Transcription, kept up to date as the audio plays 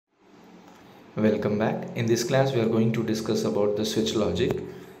Welcome back. In this class, we are going to discuss about the switch logic.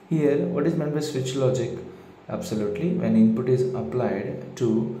 Here, what is meant by switch logic? Absolutely, when input is applied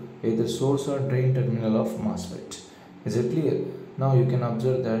to either source or drain terminal of MOSFET. Is it clear? Now you can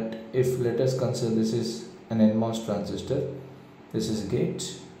observe that if let us consider this is an NMOS transistor, this is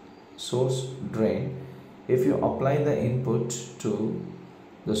gate, source, drain. If you apply the input to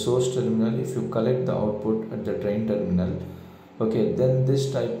the source terminal, if you collect the output at the drain terminal, okay, then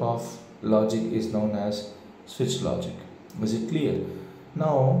this type of logic is known as switch logic. Is it clear?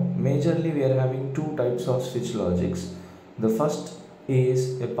 Now majorly we are having two types of switch logics. The first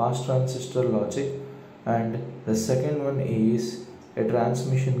is a pass transistor logic and the second one is a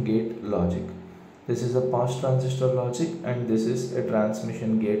transmission gate logic. This is a pass transistor logic and this is a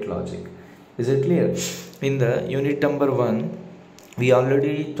transmission gate logic. Is it clear? In the unit number 1 we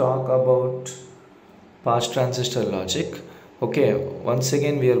already talk about pass transistor logic. Okay, once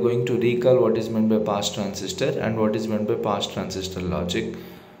again we are going to recall what is meant by pass transistor and what is meant by pass transistor logic,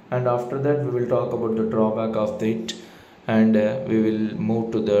 and after that we will talk about the drawback of it and we will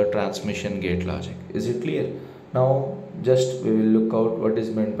move to the transmission gate logic. Is it clear? Now just we will look out what is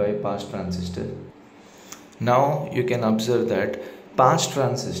meant by pass transistor. Now you can observe that pass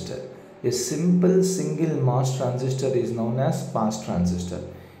transistor, a simple single MOS transistor is known as pass transistor.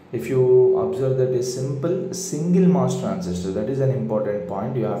 If you observe that a simple single MOS transistor, that is an important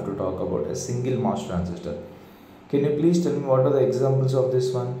point, you have to talk about a single MOS transistor. Can you please tell me what are the examples of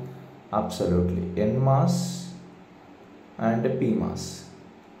this one? Absolutely, NMOS and PMOS.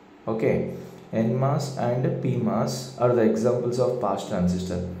 Okay, NMOS and PMOS are the examples of pass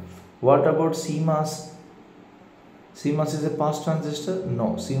transistor. What about CMOS? CMOS is a pass transistor?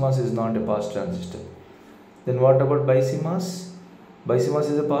 No, CMOS is not a pass transistor. Then what about BiCMOS? BiCMOS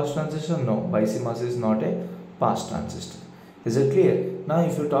is a pass transistor? No, BiCMOS is not a pass transistor. Is it clear? Now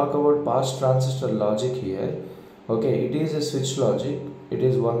if you talk about pass transistor logic here, okay, it is a switch logic. It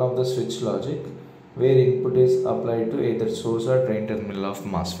is one of the switch logic where input is applied to either source or drain terminal of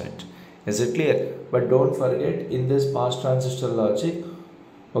MOSFET. Is it clear? But don't forget, in this pass transistor logic,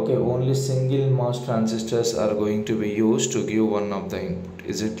 okay, only single MOS transistors are going to be used to give one of the input.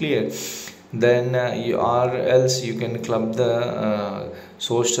 Is it clear? Then or else you can club the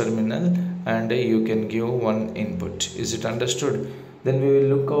source terminal and you can give one input. Is it understood? Then we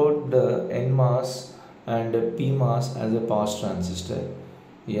will look out the NMOS and PMOS as a pass transistor.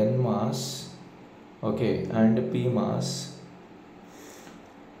 NMOS, okay, and PMOS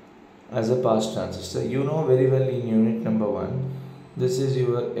as a pass transistor. You know very well in unit number 1, this is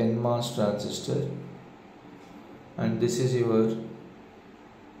your NMOS transistor and this is your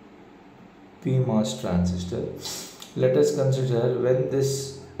PMOS transistor. Let us consider when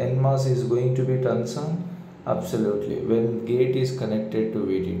this NMOS is going to be turns on. Absolutely, when gate is connected to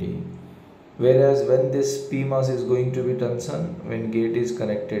VDD, whereas when this PMOS is going to be turns on when gate is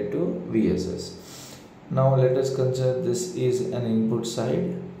connected to VSS. Now let us consider this is an input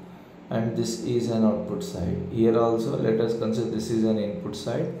side and this is an output side. Here also let us consider this is an input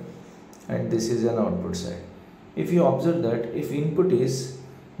side and this is an output side. If you observe that if input is,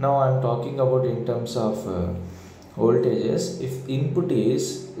 now I am talking about in terms of voltages, if input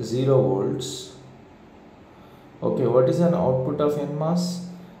is 0 volts, okay, what is an output of NMOS?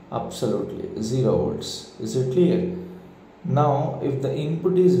 Absolutely 0 volts. Is it clear? Now if the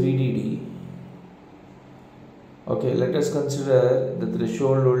input is VDD, okay, let us consider the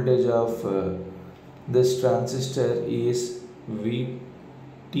threshold voltage of this transistor is VTN.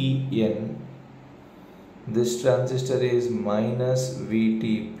 This transistor is minus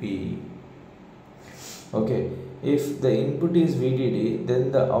VTP. Okay, if the input is VDD,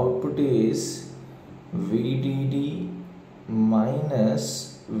 then the output is VDD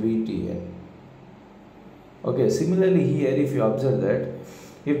minus VTN. Okay, similarly here if you observe that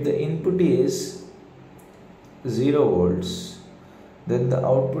if the input is 0 volts, then the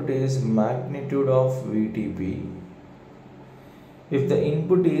output is magnitude of VTP. If the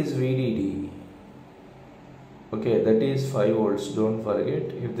input is VDD, okay, that is 5 volts, don't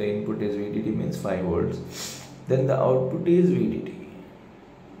forget, if the input is VDD means 5 volts, then the output is VDD.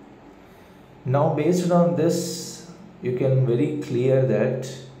 Now based on this, you can very clear that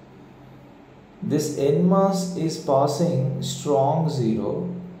this NMOS is passing strong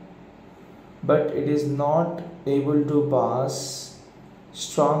 0, but it is not able to pass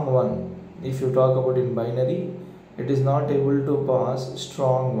strong 1. If you talk about in binary, it is not able to pass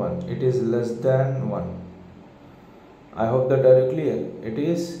strong 1, it is less than 1. I hope that are you clear? It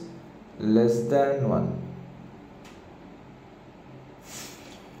is less than 1.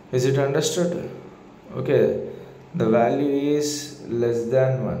 Is it understood? Okay, the value is less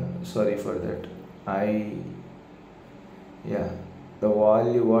than 1. Sorry for that. Yeah, the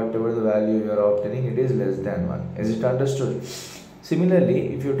value, whatever the value you are obtaining, it is less than 1. Is it understood?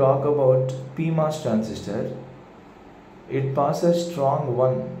 Similarly, if you talk about PMOS transistor, it passes strong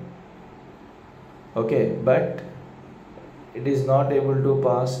 1, okay, but it is not able to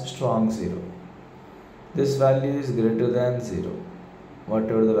pass strong 0. This value is greater than 0,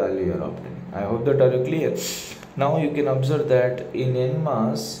 whatever the value you are obtaining. I hope that are you clear. Now you can observe that in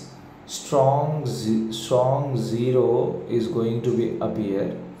NMOS, strong 0 is going to be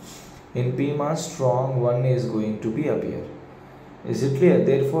appear. In PMOS, strong 1 is going to be appear. Is it clear?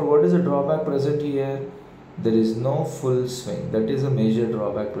 Therefore, what is the drawback present here? There is no full swing. That is a major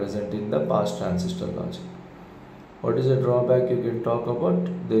drawback present in the pass transistor logic. What is the drawback you can talk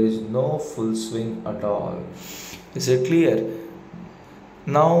about? There is no full swing at all. Is it clear?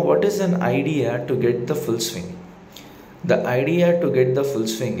 Now, what is an idea to get the full swing? The idea to get the full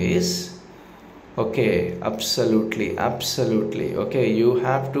swing is, okay, absolutely, okay, you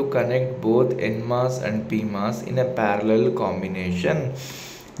have to connect both NMOS and PMOS in a parallel combination.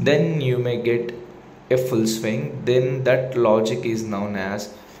 Then you may get a full swing. Then that logic is known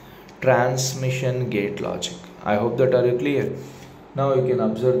as transmission gate logic. I hope that are you clear. Now you can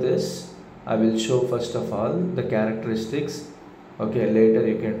observe this. I will show first of all the characteristics. Okay, later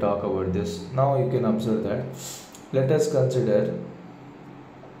you can talk about this. Now you can observe that. Let us consider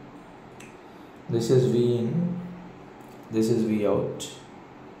this is V in, this is V out.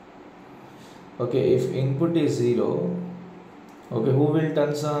 Okay, if input is 0, okay, who will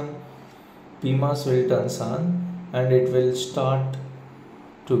turns on? PMOS will turns on and it will start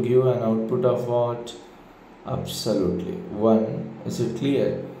to give an output of what? Absolutely 1. Is it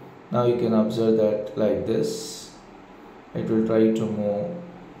clear? Now you can observe that like this. It will try to move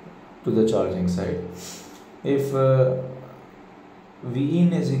to the charging side. If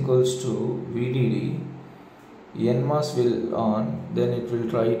Vin is equals to VDD, NMOS will on, then it will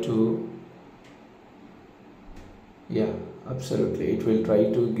try to, yeah, absolutely, it will try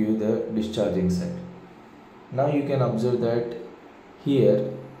to give the discharging side. Now you can observe that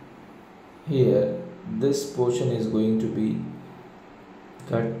here this portion is going to be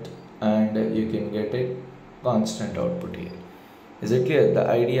cut and you can get a constant output here. Is it clear? The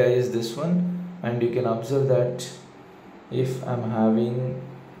idea is this one. And you can observe that if I am having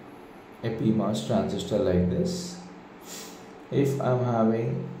a PMOS transistor like this, if I am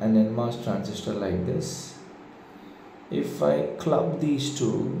having an NMOS transistor like this, if I club these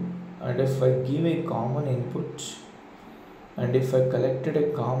two and if I give a common input and if I collected a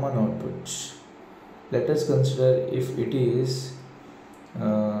common output, let us consider if it is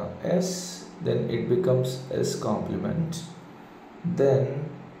S, then it becomes S complement. Then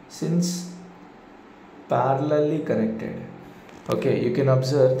since parallelly connected, okay, you can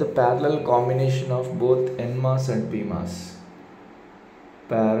observe the parallel combination of both NMOS and PMOS.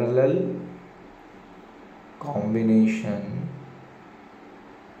 Parallel combination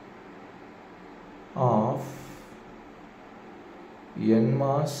of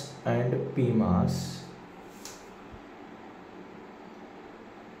NMOS and PMOS,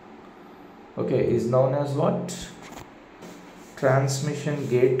 okay, is known as what? Transmission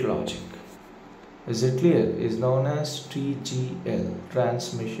gate logic. Is it clear? Is known as TGL,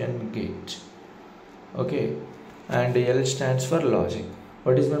 transmission gate. Okay, and L stands for logic.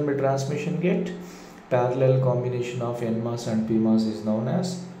 What is meant by transmission gate? Parallel combination of NMOS and PMOS is known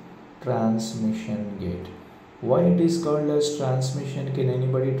as transmission gate. Why it is called as transmission? Can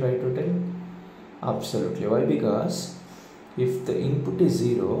anybody try to tell? Absolutely. Why? Because if the input is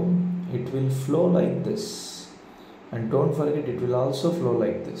 0, it will flow like this, and don't forget it will also flow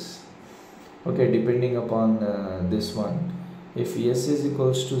like this. Okay, depending upon this one. If S is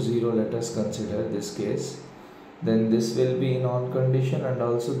equals to 0, let us consider this case, then this will be in on condition and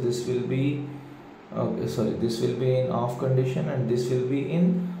also this will be this will be in off condition and this will be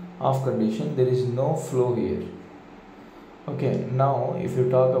in off condition. There is no flow here. Okay, now if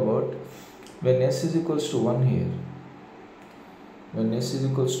you talk about when S is equals to 1 here, when S is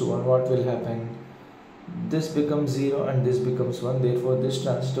equals to 1, what will happen? This becomes 0 and this becomes 1. Therefore, this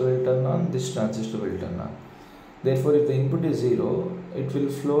transistor will turn on, this transistor will turn on. Therefore, if the input is 0, it will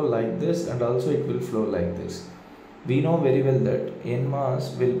flow like this and also it will flow like this. We know very well that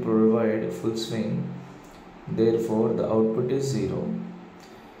NMOS will provide full swing. Therefore, the output is 0.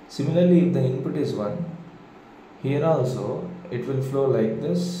 Similarly, if the input is 1, here also it will flow like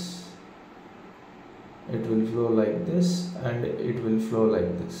this, it will flow like this and it will flow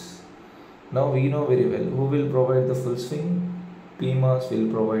like this. Now we know very well who will provide the full swing. PMOS will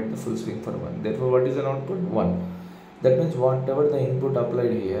provide the full swing for 1. Therefore, what is an output? 1. That means whatever the input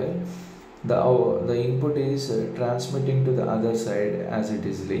applied here, the input is transmitting to the other side as it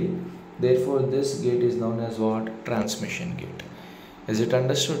is easily. Therefore this gate is known as what? Transmission gate. Is it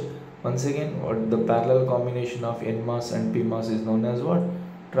understood? Once again, what the parallel combination of NMOS and PMOS is known as what?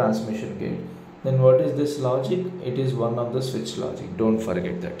 Transmission gate. Then what is this logic? It is one of the switch logic. Don't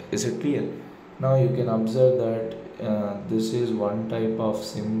forget that. Is it clear? Now you can observe that this is one type of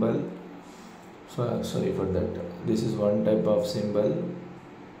symbol. Sorry for that. This is one type of symbol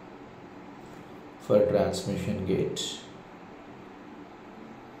for transmission gate.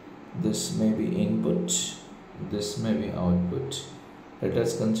 This may be input, this may be output. Let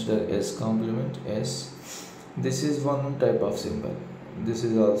us consider S complement S. This is one type of symbol. This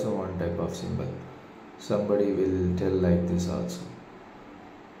is also one type of symbol. Somebody will tell like this also.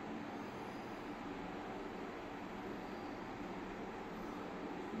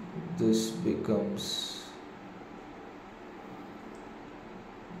 This becomes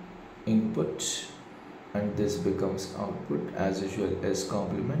input and this becomes output, as usual S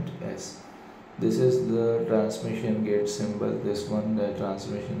complement S. This is the transmission gate symbol, this one the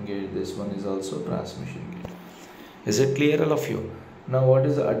transmission gate, this one is also transmission gate. Is it clear, all of you? Now what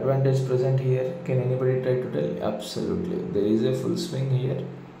is the advantage present here? Can anybody try to tell? Absolutely, there is a full swing here.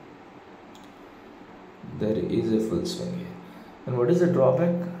 There is a full swing here. And what is the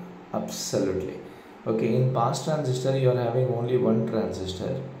drawback? Absolutely. Okay, in pass transistor you are having only one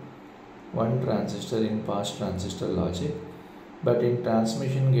transistor in pass transistor logic, but in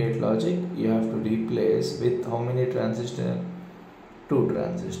transmission gate logic you have to replace with how many transistor? 2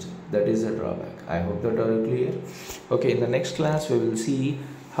 transistor. That is the drawback. I hope that are clear. Okay, in the next class we will see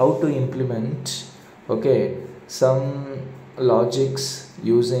how to implement some logics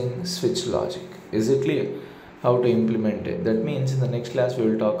using switch logic. Is it clear? How to implement it. That means in the next class we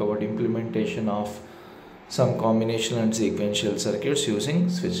will talk about implementation of some combination and sequential circuits using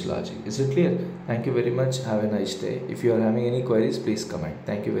switch logic. Is it clear? Thank you very much. Have a nice day. If you are having any queries, please comment.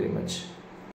 Thank you very much.